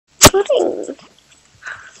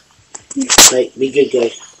Right, be good,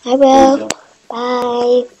 guys. I will.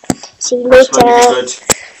 Bye. See you That's later. be good.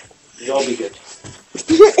 You'll all be good.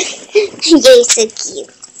 You're so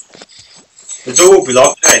cute. The door will be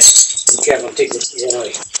locked, guys. Be careful, I'm taking the keys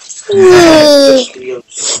out. Why? Do you know?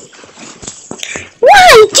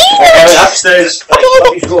 Upstairs.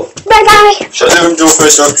 Okay. Go. Bye-bye. Shut the room door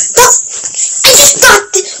first, son.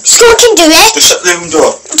 Stop can do it. Just shut the room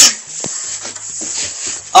door.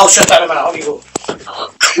 I'll shut that in a minute. Off you go.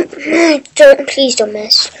 Please don't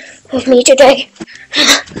mess with me today.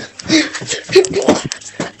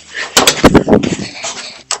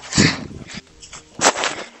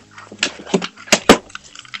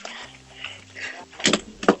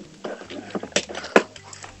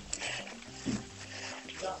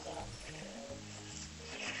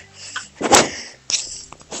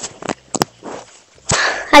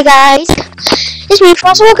 Hi guys, it's me,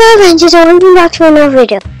 Fossil Adventures, and welcome back to another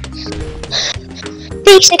video.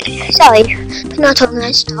 Basically, sorry, not on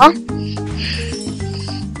that star.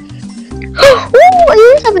 Oh, I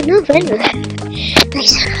used to have another video.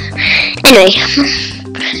 Nice. Anyway,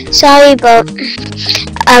 sorry, but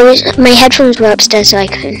my headphones were upstairs, so I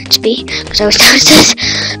couldn't speak because I was downstairs.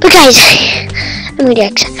 But guys, I'm really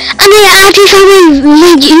excited. And I actually found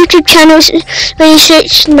my YouTube channel when you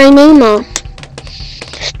searched my name out.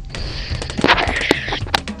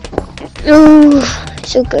 Oh,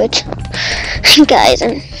 so good. Guys,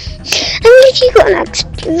 I'm literally gonna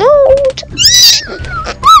explode.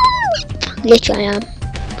 Literally I am.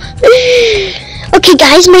 Okay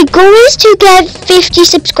guys, my goal is to get 50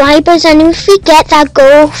 subscribers, and if we get that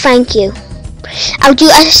goal, thank you. I'll do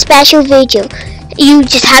a special video. You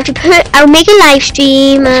just have to I'll make a live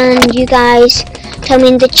stream and you guys tell me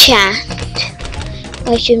in the chat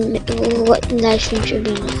what live stream should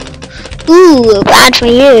be. Ooh, bad for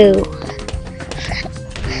you.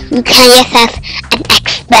 You call yourself an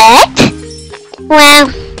expert? Well,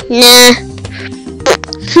 nah.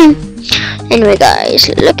 Anyway guys,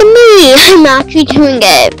 look at me. I'm actually doing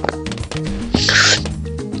it.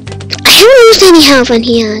 I haven't used any health, and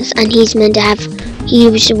he has, and he's meant to have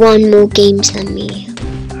used one more games than me.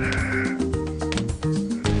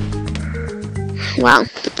 Well,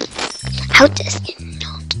 how does it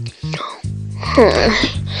not know?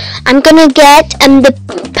 I'm gonna get the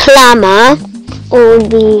plumber or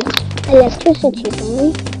the electricity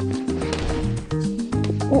guy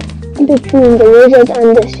between the wizard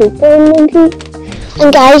and the super monkey.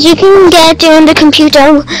 And guys, you can get it on the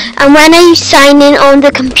computer, and when I sign in on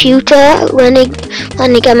the computer, when I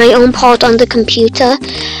get my own part on the computer,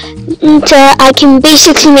 I can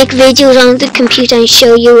basically make videos on the computer and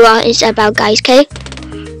show you what it's about, guys. Okay?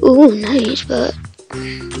 Ooh, nice, but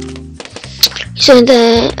so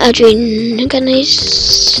the Adrian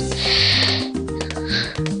guys.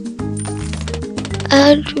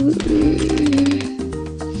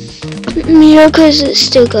 Miracles is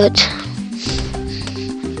still good.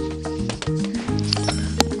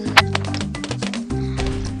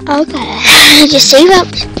 Okay, just save up.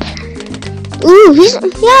 Ooh, he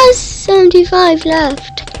has 75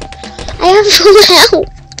 left. I have full health.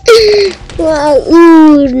 Wow,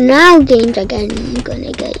 ooh, now games are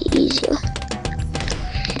gonna get easier.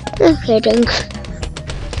 Okay, drink.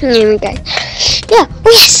 Here we go. Yeah,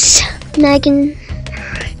 oh yes! Now I can.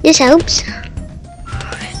 This helps.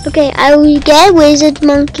 Okay, I will get wizard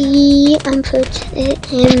monkey and put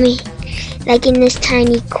it in me, like in this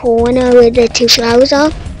tiny corner where the two flowers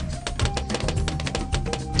are.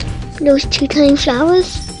 Those two tiny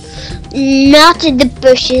flowers, not in the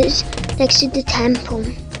bushes next to the temple.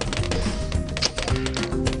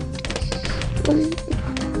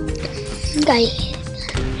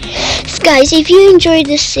 Guys, if you enjoyed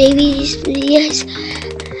this series,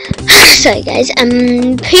 sorry guys,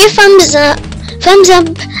 put your thumbs up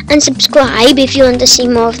and subscribe if you want to see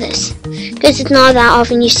more of this, because it's not that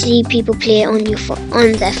often you see people play it on their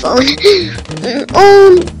phone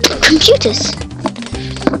or computers.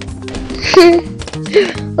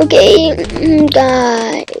 Okay,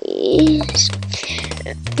 guys,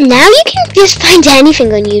 now you can just find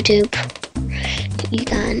anything on YouTube. You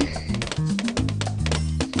can.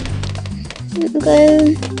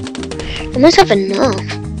 Okay, I must have enough.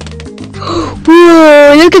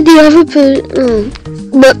 Whoa, look at the other balloons.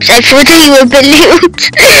 Whoops, I thought they were balloons.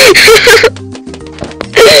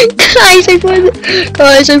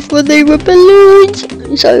 Guys, I thought they were balloons.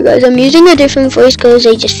 Sorry guys, I'm using a different voice because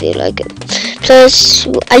I just feel like it. Plus,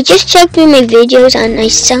 I just checked with my videos and I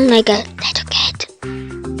sound like a little kid.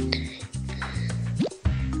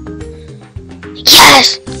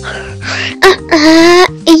 Yes!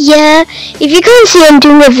 Yeah, if you can't see, I'm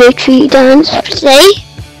doing a victory dance today.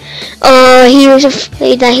 Oh, he was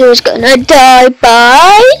afraid that he was gonna die.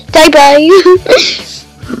 Bye. Bye.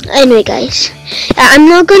 Anyway, guys, I'm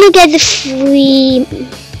not gonna get the free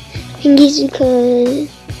thingies because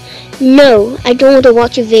no, I don't want to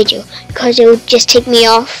watch a video because it will just take me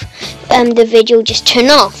off. The video will just turn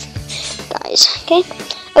off, guys. Okay.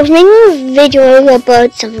 I was making a video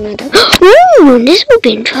about something like that. Ooh, this would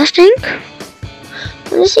be interesting.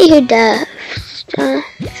 Let's see who does.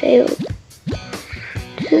 Failed.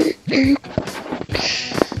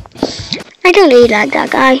 I don't really like that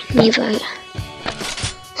guy. Neither.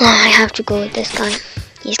 Oh, I have to go with this guy.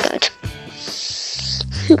 He's good.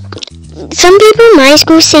 Some people in my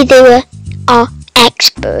school say they are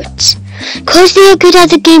experts. Because they are good at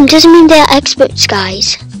the game doesn't mean they're experts,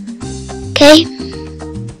 guys. Okay?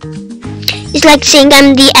 It's like saying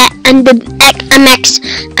I'm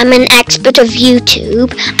an expert of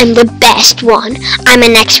YouTube. I'm the best one. I'm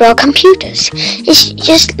an expert of computers. It's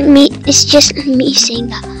just me saying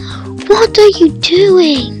that. What are you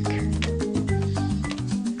doing?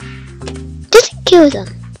 Did it kill them?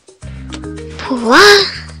 What?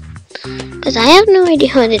 Because I have no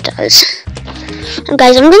idea what it does. And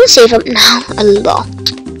guys, I'm gonna save up now a lot.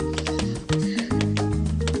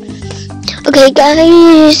 Okay,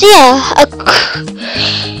 guys. Yeah,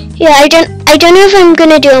 I don't know if I'm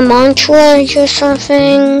gonna do a montage or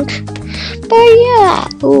something, but yeah.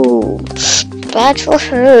 Ooh, bad for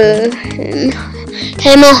her.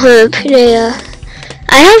 Him or her player.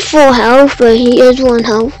 I have 4 health, but he has 1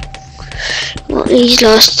 health. Well, he's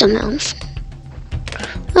lost some health.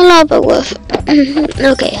 A lot, but worth it.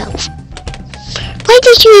 Okay, health. Why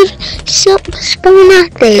did you stop spawn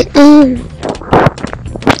at this?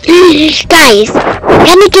 Guys,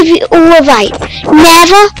 let me give you all advice.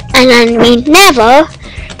 Never, and I mean never,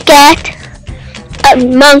 get a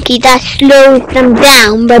monkey that slows them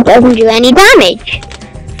down but doesn't do any damage.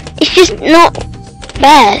 It's just not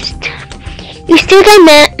best. You still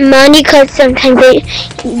get money because sometimes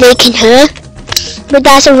they can hurt, but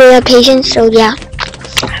that's a rare occasion, so yeah.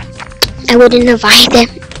 I wouldn't advise them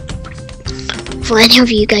for any of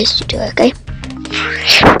you guys to do it, okay?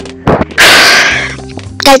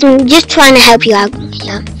 Guys, I'm just trying to help you out.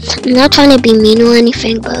 Yeah, I'm not trying to be mean or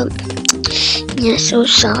anything, but yeah, so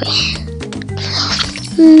sorry.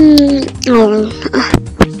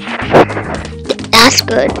 That's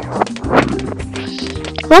good.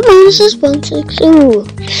 What bonus is 1-6? Ooh,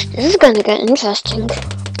 this is gonna get interesting.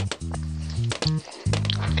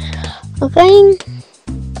 Okay.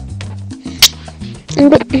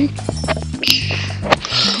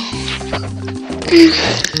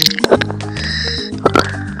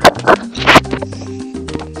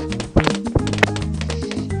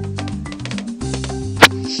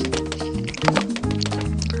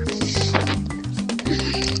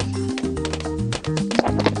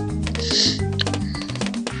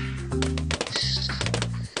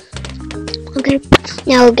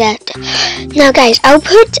 Okay, now guys, I'll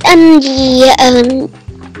put the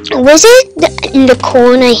wizard in the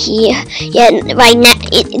corner here. Yeah, right now,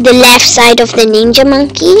 the left side of the ninja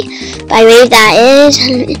monkey. By the way, that is.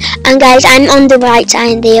 And guys, I'm on the right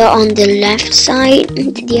side and they are on the left side.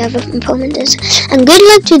 The other opponent is. And good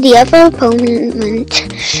luck to the other opponent.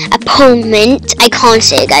 I can't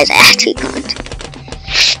say it, guys. I actually can't.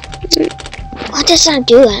 What does that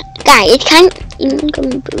do? Guys, it can't even go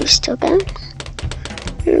and boost, okay?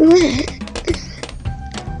 What?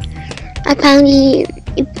 Apparently,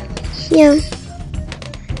 yeah.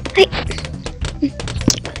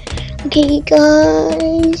 Okay,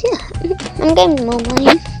 guys. Yeah, I'm getting more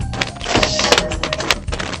money.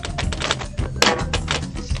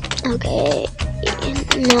 Okay.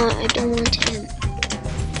 No, I don't want him.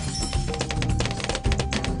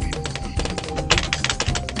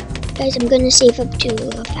 Guys, I'm gonna save up to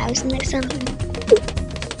 1,000 next time.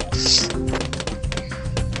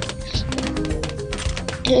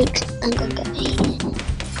 I'm gonna get me.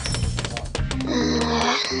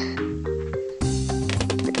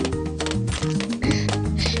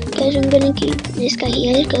 Guys, I'm gonna keep this guy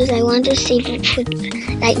here because I want to save it for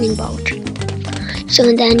lightning bolt.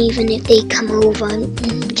 So then, even if they come over, I'm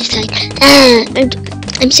just like,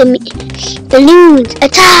 I'm some balloons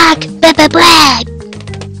attack, blah.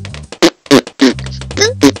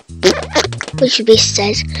 Which basically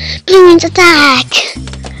says, balloons attack.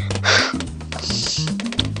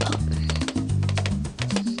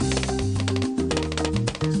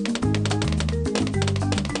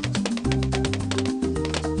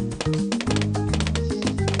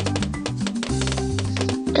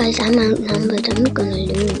 Guys, I'm outnumbered. I'm gonna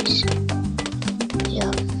lose.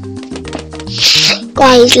 Yeah.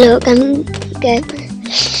 Guys, look, I'm good.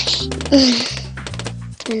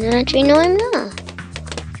 And Actually, no, I'm not.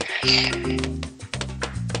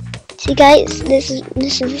 See, guys, this is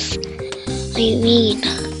what I mean.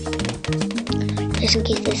 Just in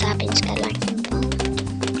case this happens, get like.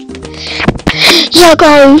 Yeah,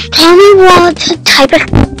 guys, tell me what type of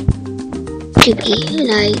to be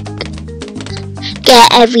like.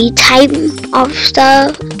 Get every type of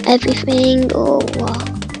stuff, everything, or what?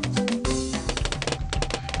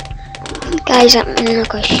 Guys, I'm not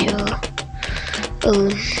quite sure. Oh,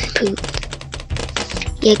 poop.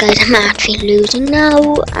 Yeah, guys, I'm actually losing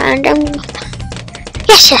now, and I'm.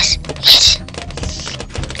 Yes.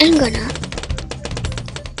 I'm gonna.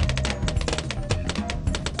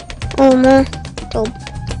 Oh no. Oh.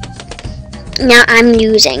 Now I'm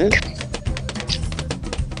losing.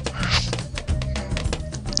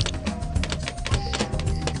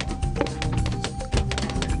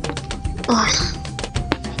 Oh.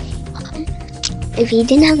 If he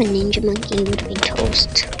didn't have a ninja monkey, he would have been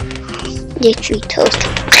toast. Literally toast.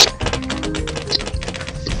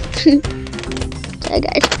 Sorry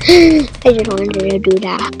guys, I just wanted to do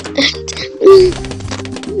that.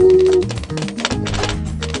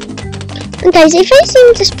 Guys, if I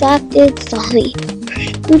seem distracted, sorry.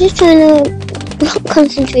 I'm just trying to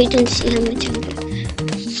concentrate and see how much I'm doing.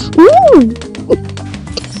 Ooh!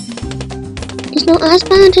 It's not as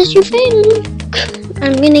bad as you think.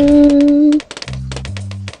 I'm winning.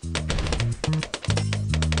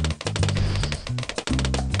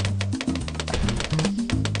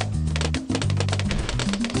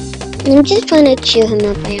 I'm just trying to cheer him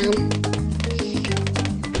up, I am.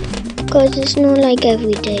 Because it's not like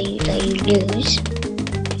every day that you lose.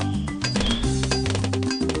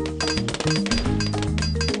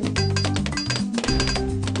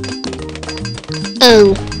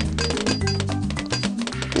 Oh.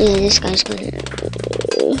 Yeah, this guy's gonna...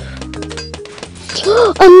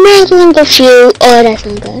 I'm making a few. Oh, that's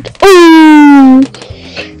not good. Oh.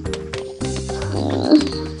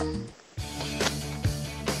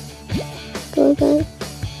 Go again.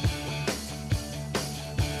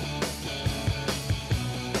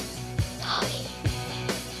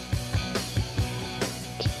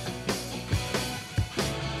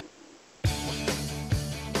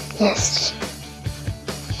 Yes.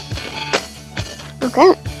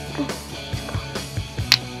 Okay.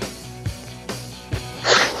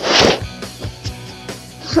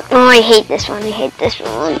 Oh, I hate this one. I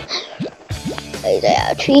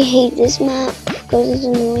actually hate this map because it's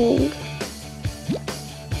annoying.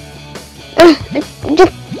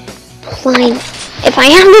 Fine. If I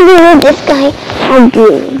have to deal with this guy, I'll do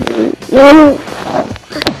it. No.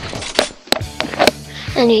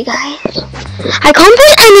 Anyway, guys. I can't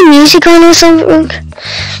put any music on or something.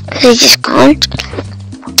 Because I just can't.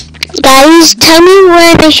 Guys, tell me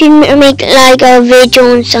when I should make like a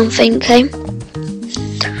video on something, okay?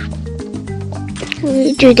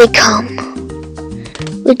 Where do they come?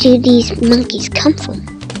 Where do these monkeys come from?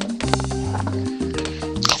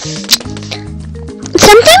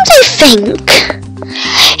 Sometimes I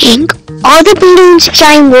think are the balloons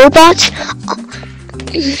giant robots?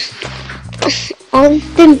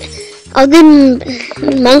 Are the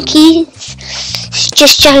monkeys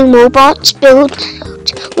just giant robots built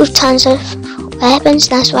with tons of weapons?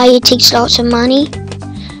 That's why it takes lots of money.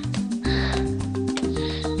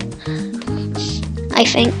 I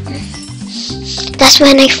think. That's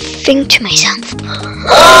when I think to myself.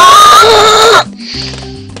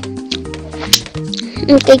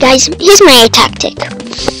 Okay guys, here's my tactic.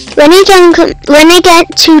 When I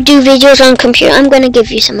get to do videos on computer, I'm gonna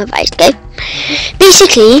give you some advice, okay?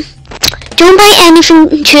 Basically, don't buy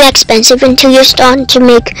anything too expensive until you're starting to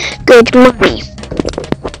make good money.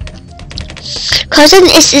 Cause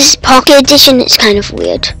this is pocket edition, it's kind of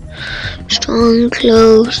weird. Strong,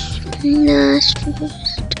 close, nice.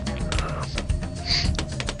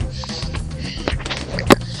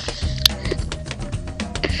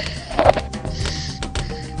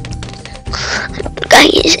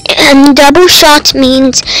 Guys, double shot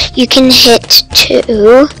means you can hit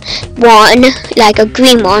one, like a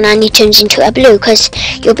green one, and it turns into a blue, because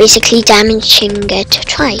you're basically damaging it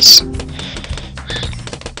twice.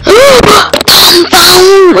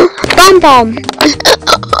 Bomb!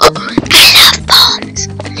 I love bombs!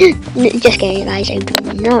 Just kidding guys, I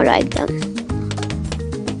do not like them.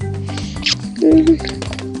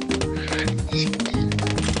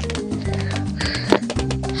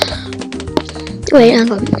 Wait,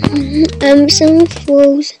 hang on. Someone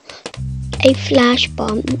throws a flash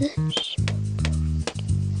bomb.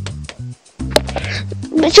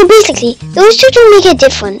 So basically, those two don't make a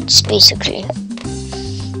difference, basically.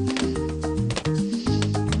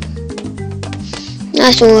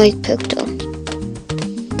 That's all I picked up.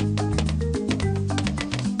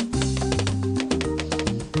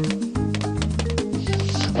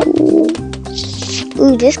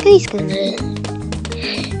 Ooh, this guy's gonna...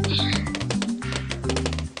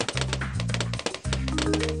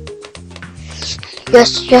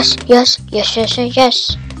 Yes.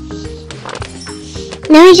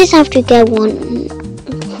 Now I just have to get one.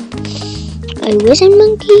 A wizard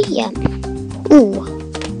monkey? Yeah. Ooh.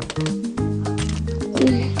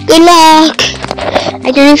 Good luck!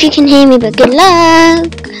 I don't know if you can hear me, but good luck!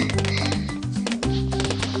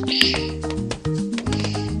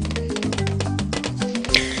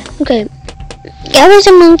 Okay. That was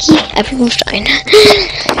a monkey. Everyone's fine.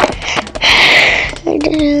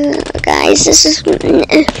 Guys, this is...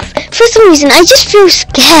 For some reason, I just feel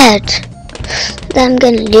scared that I'm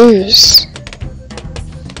gonna lose.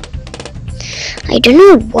 I don't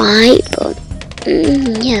know why, but...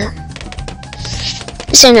 yeah.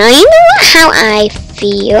 So now you know how I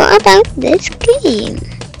feel about this game.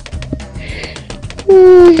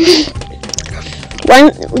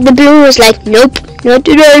 The blue was like, nope, not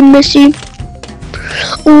today, Missy.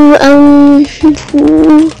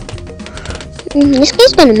 This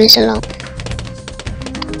guy's gonna miss a lot.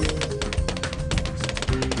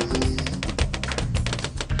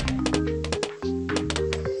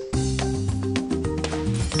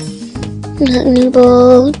 Lightning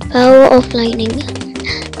bolt, power of lightning.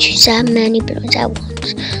 Choose that many blows at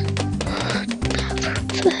once.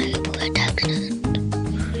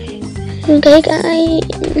 Okay, guys.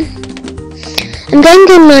 I'm getting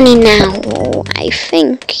good money now. I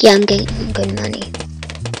think. Yeah, I'm getting good money.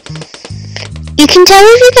 You can tell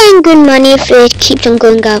if you're getting good money if it keeps on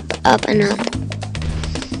going up and up.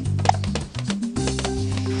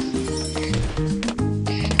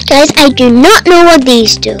 Guys, I do not know what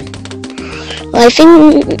these do. Well, I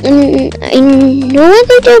think I know what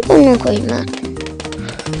they do, but not quite much.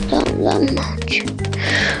 Not that much.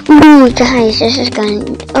 Ooh, guys, this is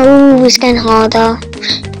going. Oh, it's getting harder.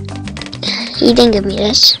 He didn't give me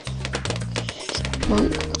this.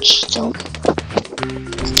 So.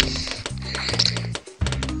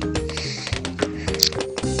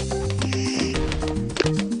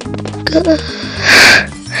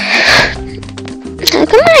 How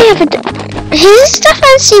come I have a... His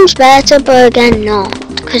defense seems better, but again not.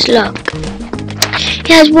 Because look.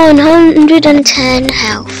 He has 110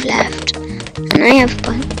 health left. And I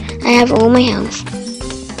have all my health.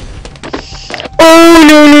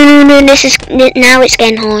 Oh, no. This is... Now it's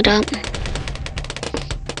getting harder.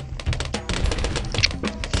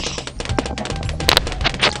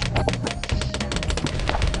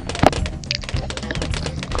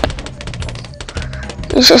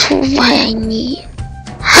 This is why I need.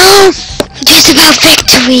 Just about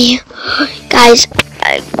victory, guys.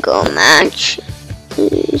 I go match.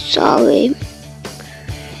 Sorry.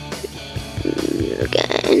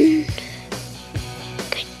 Again.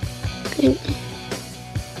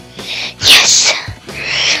 Yes.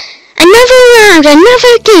 Another round,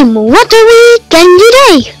 another game. What are we getting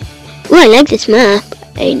today? Oh, I like this map.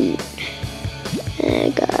 I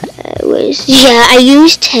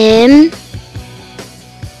used him.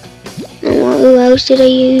 Who else did I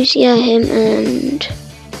use? Yeah, him and...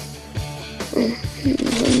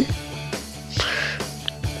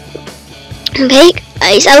 Okay,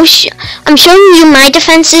 guys, I'm showing you my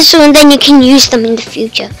defenses so then you can use them in the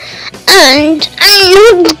future. And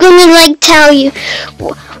I'm not gonna tell you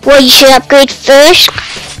what you should upgrade first,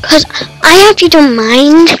 because I hope you don't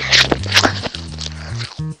mind.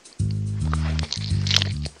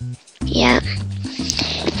 Yeah.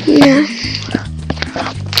 No.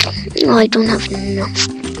 Oh, I don't have enough.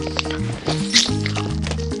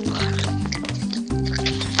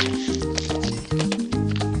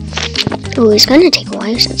 Oh, it's gonna take a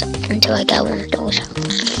while until I get one of those.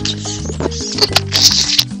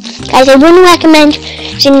 Guys, I wouldn't recommend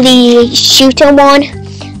using the shooter one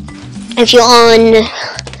if you're on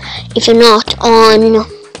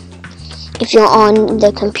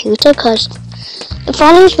the computer, because it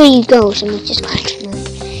follows where you go, so it's just kind of annoying.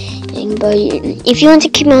 But if you want to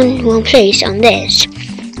keep on one place on this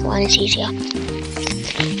one, it's easier.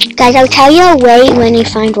 Guys, I'll tell you a way when you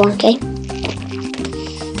find one, okay?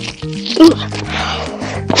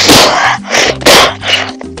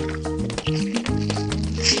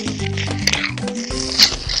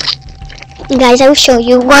 Guys, I'll show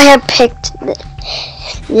you why I picked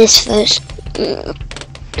this first.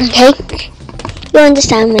 Okay? You'll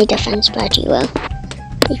understand my defense pretty well.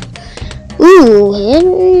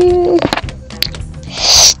 Ooh,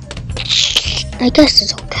 I guess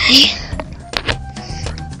it's okay.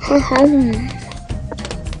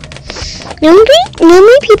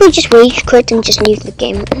 Normally people just rage quit and just leave the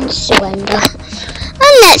game and surrender.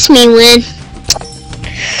 That lets me win.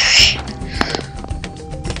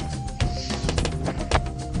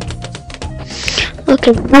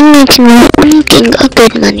 Okay, I'm making a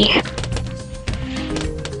good money.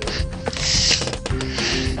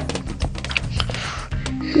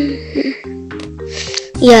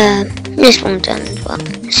 Yeah, this one's done as well.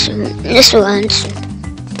 This one's.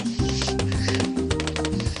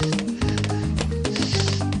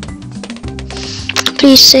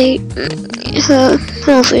 Please say her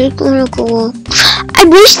health is gonna go up. I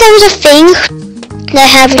wish there was a thing that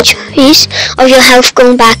have a choice of your health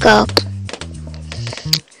going back up.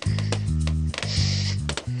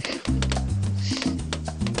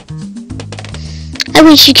 I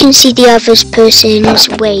wish you can see the other person's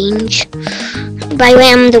range. By the way,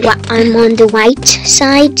 I'm on the white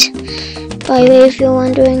side. By the way, if you're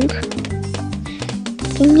wondering.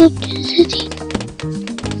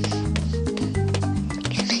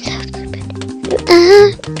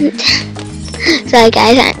 Sorry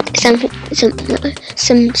guys,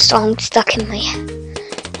 some song stuck in my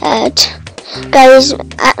head. Guys,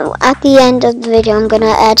 at the end of the video I'm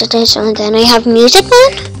gonna edit it and then I have music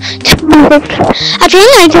on. I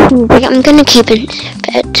really like this music, I'm gonna keep it.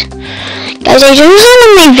 Guys, I don't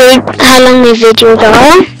know how long my videos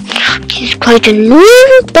are. It's quite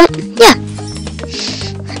annoying, but yeah.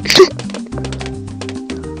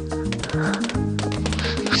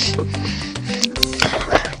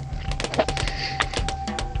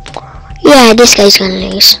 Yeah, this guy's gonna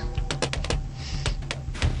lose.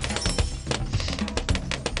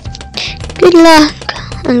 Good luck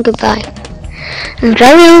and goodbye. And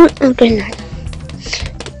good night.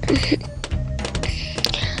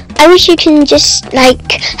 I wish you can just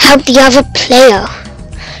like help the other player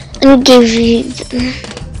and give you,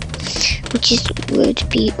 which would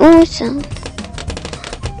be awesome.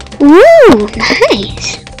 Ooh,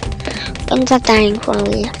 nice. Ends up dying for a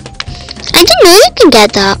wheel. I didn't know you can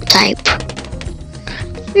get that type.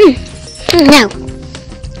 Now,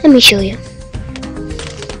 let me show you.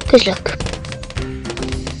 Good luck.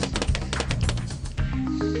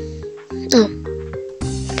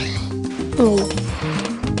 Oh.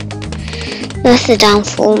 That's the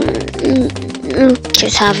downfall.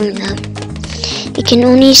 Just having them. You can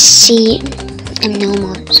only see the new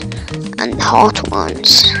ones and the hot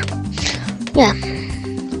ones. Yeah.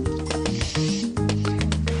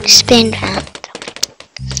 Spin round.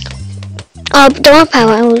 Oh, don't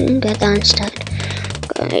power, I wouldn't get that instead.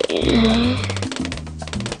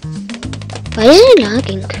 Why is it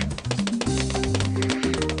lagging?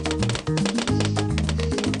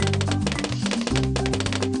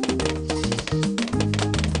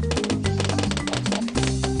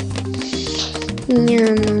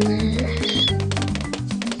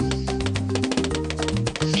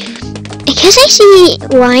 I guess I see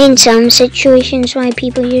why in some situations why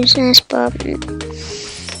people use this, but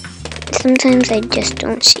sometimes I just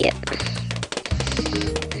don't see it.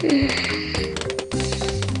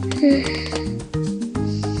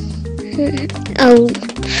 Oh,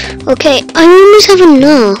 okay, I almost have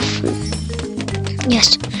enough.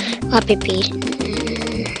 Yes, copy paste.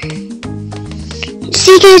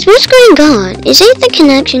 See guys, what's going on? Is it the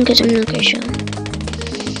connection? Because I'm not quite sure.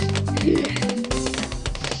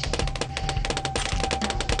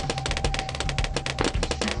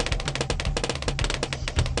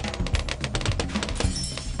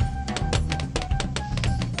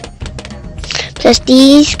 Plus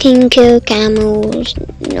these can kill camels,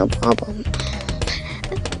 no problem.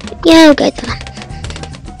 Yeah, I'll get that.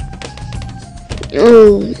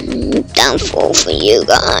 Oh, downfall for you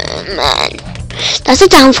guys, man. That's a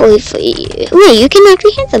downfall for you. Wait, you can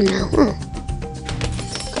actually hit them now, huh?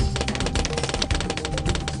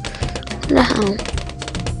 What the hell?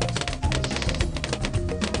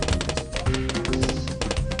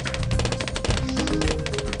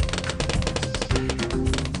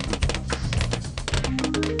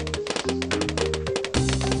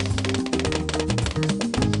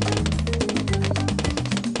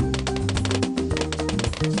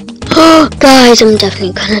 Guys, I'm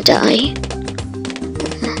definitely gonna die.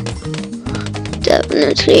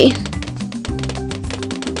 Definitely.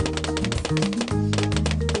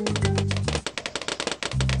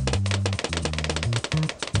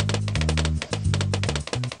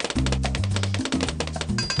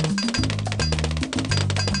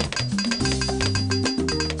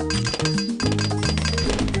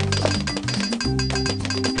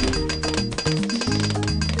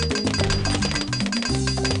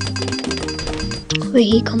 Wait,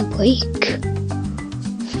 he can break.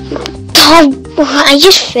 Oh, I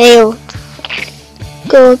just failed.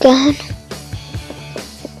 Go again.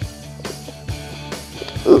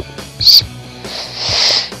 Oops.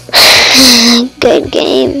 Good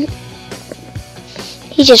game.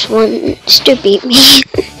 He just wants to beat me.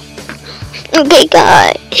 Okay,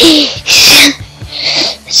 guys.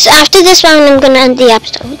 So after this round, I'm gonna end the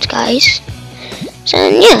episode, guys. So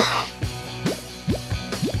yeah.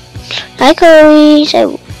 Like always, I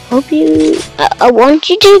hope you. I want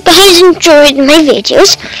you to guys enjoy my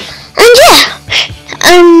videos,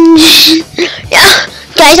 and yeah,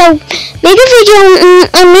 guys, I'll make a video.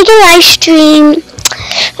 I'll make a live stream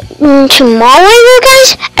tomorrow, you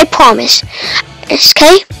guys. I promise.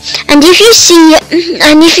 Okay, and if you see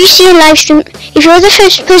a live stream, if you're the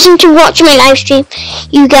first person to watch my live stream,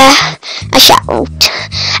 you get a shout out.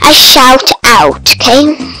 Okay,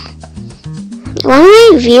 one of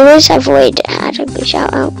my viewers have already had a good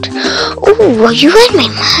shout out. Oh, you read my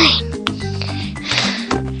mind.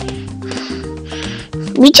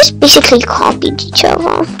 We just basically copied each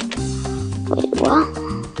other. Wait, what?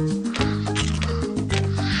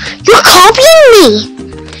 You're copying me.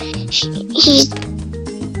 He's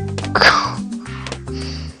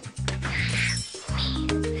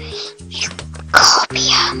you copy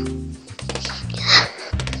him.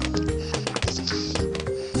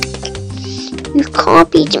 You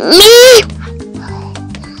copied me.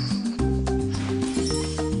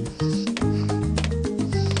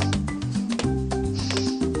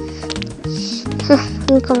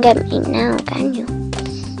 You can't get me now, can you?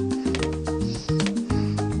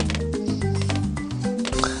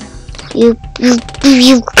 You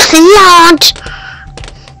can't!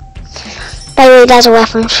 By the way, that's a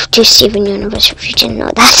reference to Steven Universe if you didn't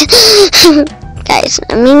know that. Guys,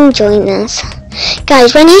 I'm enjoying this.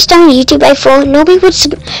 Guys, when I started YouTube, I thought nobody would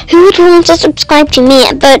who would want to subscribe to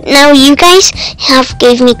me, but now you guys have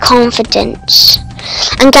gave me confidence.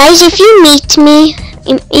 And guys, if you meet me,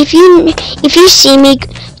 if you see me,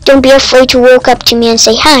 don't be afraid to walk up to me and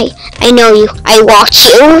say hi. I know you. I watch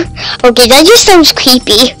you. Okay, that just sounds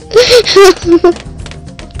creepy.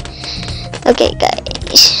 Okay,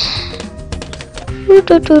 guys.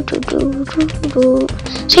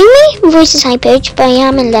 So my voice is high pitched, but I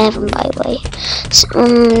am 11, by the way. So,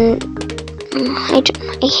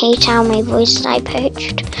 I hate how my voice is high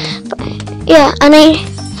pitched. But yeah,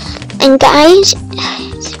 and guys,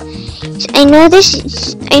 I know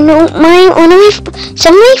this. I know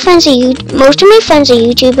some of my friends are most of my friends are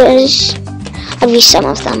YouTubers. At least some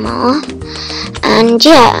of them are. And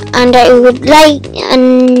yeah, and I would like,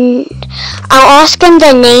 and I'll ask them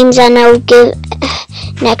their names, and I'll give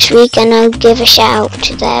next week, and I'll give a shout out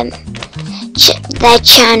to them, their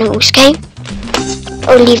channels, okay?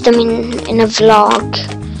 Or leave them in a vlog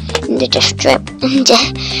in the description.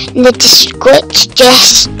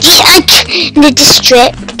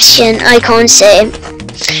 I can't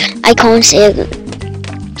say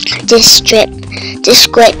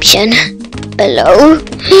description below.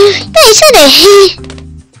 Yeah, I said it.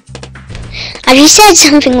 Have you said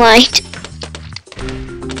something right?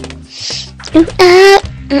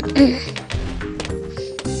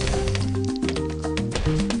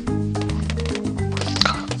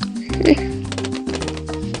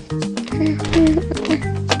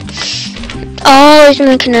 Oh, it's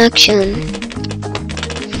my connection.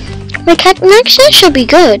 My connection should be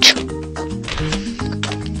good.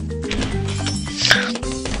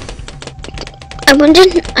 I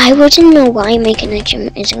wouldn't know why my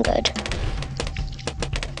connection isn't good.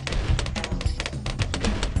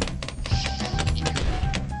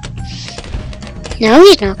 No,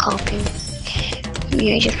 he's not copying.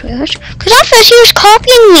 Yeah, I just realized. Because at first he was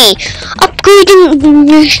copying me. Upgrading.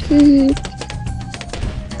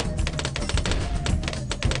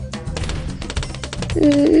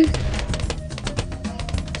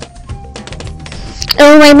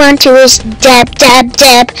 All I want to is dab.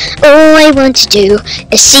 All I want to do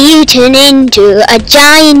is see you turn into a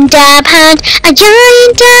giant dab hand. A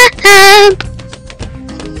giant dab.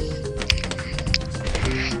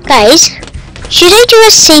 Guys, should I do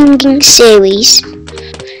a singing series?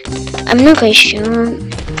 I'm not quite sure.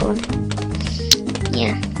 But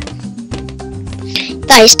yeah.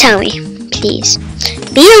 Guys, tell me, please.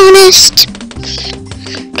 Be honest.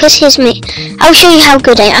 Because here's me. I'll show you how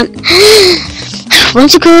good I am.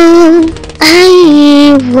 Once ago,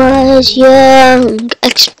 I was young,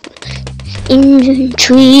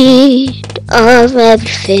 intrigued of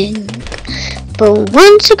everything. But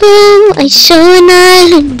once ago, I saw an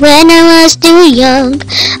island when I was still young,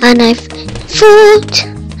 and I thought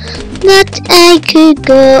that I could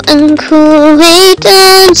go and create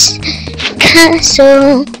a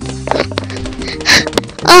castle,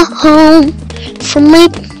 a home for my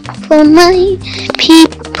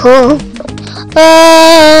people.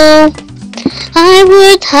 Oh, I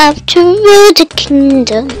would have to rule the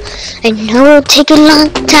kingdom. I know it'll take a long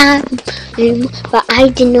time, but I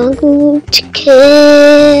did not go to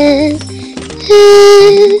care.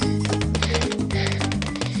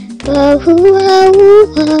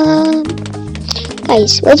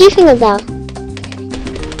 Guys, what do you think of that?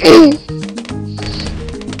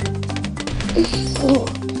 Ooh,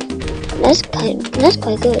 that's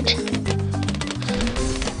quite good.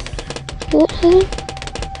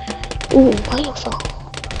 Ooh, wonderful.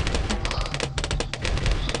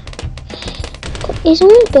 Is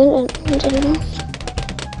only good. I don't know.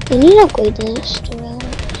 I need to upgrade this to be honest.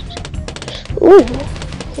 Ooh,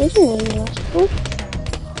 this is really awesome.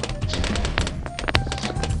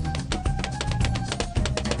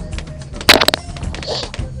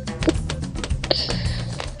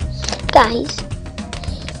 Guys,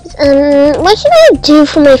 what should I do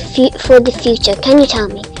for for the future? Can you tell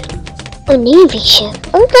me? A navy ship.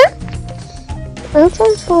 Okay. I'll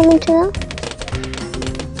transform into that.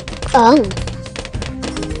 Oh.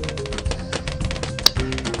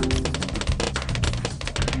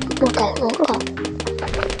 Okay.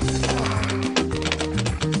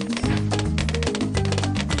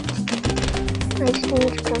 I just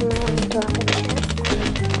need to come around the rocket ship.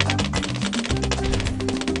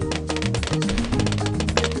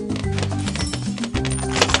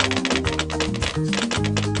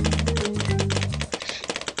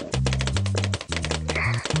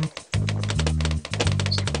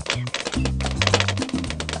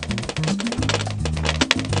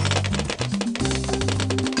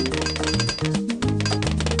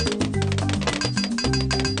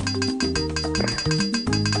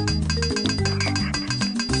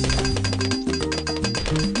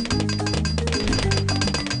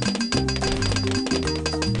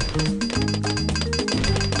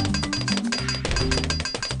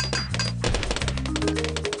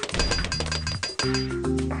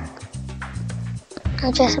 I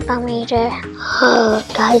just about made it. Oh,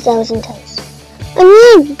 guys, that was intense. And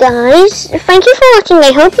yeah, guys, thank you for watching.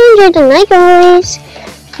 I hope you enjoyed the night, guys.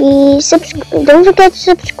 Please don't forget to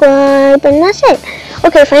subscribe, and that's it.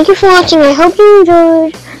 Okay, thank you for watching. I hope you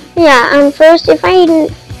enjoyed. Yeah, first, if the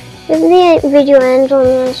video ends on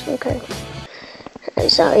this, okay.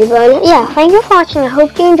 Sorry, but yeah, thank you for watching. I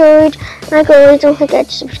hope you enjoyed. Like always, don't forget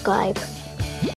to subscribe.